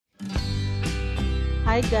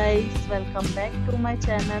Hi guys, welcome back to my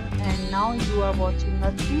channel and now you are watching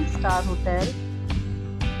a 3-star hotel.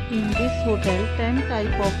 In this hotel, 10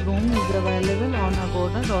 type of room is available on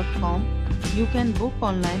agoda.com. You can book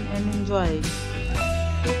online and enjoy it.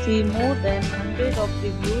 To see more than 100 of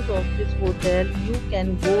reviews of this hotel, you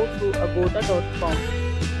can go to agoda.com.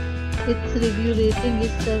 Its review rating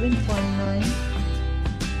is 7.9.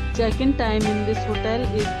 Check-in time in this hotel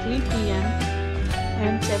is 3 p.m.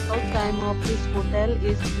 and check-out time of this hotel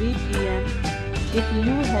is 3 p.m. If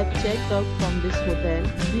you have checked out from this hotel,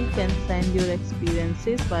 you can send your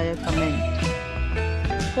experiences via comment.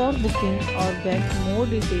 For booking or get more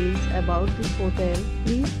details about this hotel,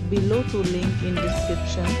 please below to link in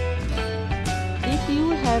description. If you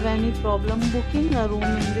have any problem booking a room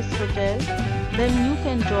in this hotel, then you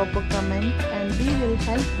can drop a comment and we will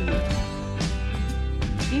help you.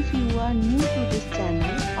 If you are new to this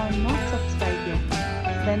channel or not subscribed yet,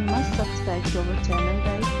 then must subscribe to our channel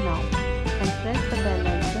right now and press the bell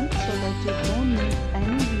icon so that you don't miss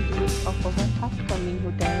any videos of our upcoming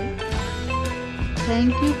hotel.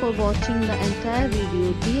 Thank you for watching the entire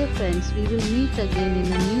video. Dear friends, we will meet again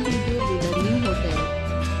in a new video with a new hotel.